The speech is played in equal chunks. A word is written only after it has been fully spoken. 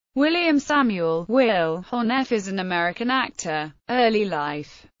William Samuel Wil Horneff is an American actor. Early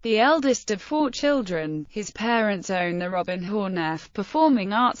life. The eldest of 4 children, his parents own the Robin Horneff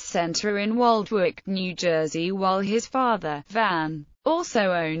Performing Arts Center in Waldwick, New Jersey, while his father, Van,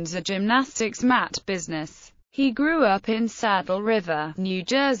 also owns a gymnastics mat business. He grew up in Saddle River, New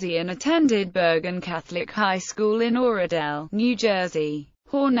Jersey and attended Bergen Catholic High School in Oradell, New Jersey.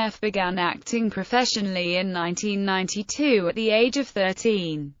 Horneff began acting professionally in 1992 at the age of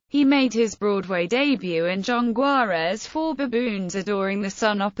 13. He made his Broadway debut in John Guare's Four Baboons Adoring the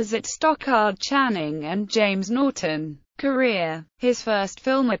Sun opposite Stockard Channing and James Norton. Career. His first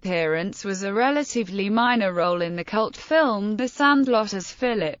film appearance was a relatively minor role in the cult film The Sandlot as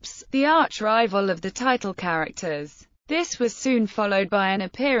Phillips, the arch-rival of the title characters. This was soon followed by an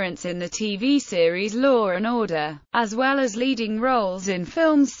appearance in the TV series Law & Order, as well as leading roles in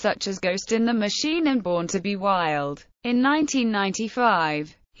films such as Ghost in the Machine and Born to be Wild. In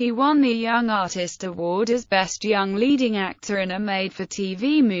 1995, he won the Young Artist Award as Best Young Leading Actor in a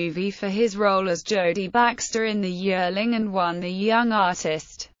made-for-TV movie for his role as Jodie Baxter in The Yearling, and won the Young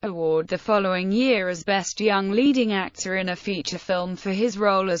Artist Award the following year as Best Young Leading Actor in a feature film for his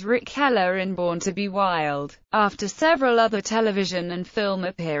role as Rick Keller in Born to be Wild, after several other television and film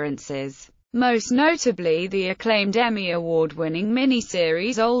appearances. Most notably the acclaimed Emmy Award-winning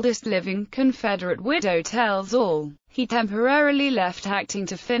miniseries Oldest Living Confederate Widow Tells All. He temporarily left acting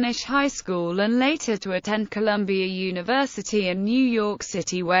to finish high school and later to attend Columbia University in New York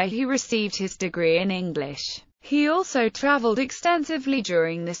City, where he received his degree in English. He also traveled extensively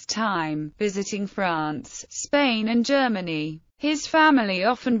during this time, visiting France, Spain and Germany. His family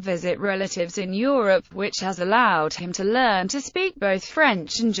often visit relatives in Europe, which has allowed him to learn to speak both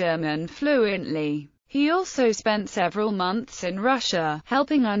French and German fluently. He also spent several months in Russia,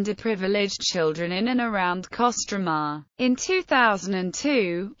 helping underprivileged children in and around Kostroma. In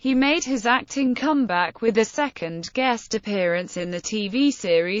 2002, he made his acting comeback with a second guest appearance in the TV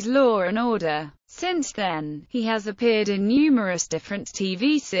series Law & Order. Since then, he has appeared in numerous different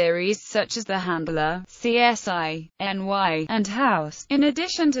TV series such as The Handler, CSI, NY, and House, in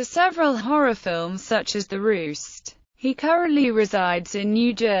addition to several horror films such as The Roost. He currently resides in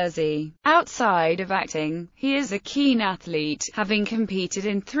New Jersey. Outside of acting, he is a keen athlete, having competed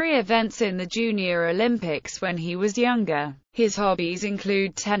in 3 events in the Junior Olympics when he was younger. His hobbies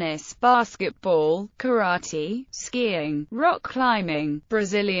include tennis, basketball, karate, skiing, rock climbing,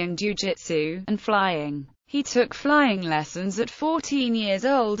 Brazilian jiu-jitsu, and flying. He took flying lessons at 14 years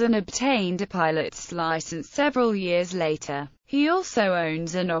old and obtained a pilot's license several years later. He also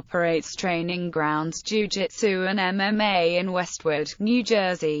owns and operates training grounds, jiu-jitsu and MMA in Westwood, New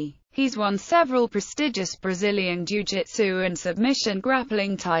Jersey. He's won several prestigious Brazilian jiu-jitsu and submission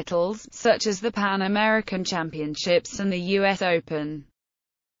grappling titles, such as the Pan American Championships and the US Open.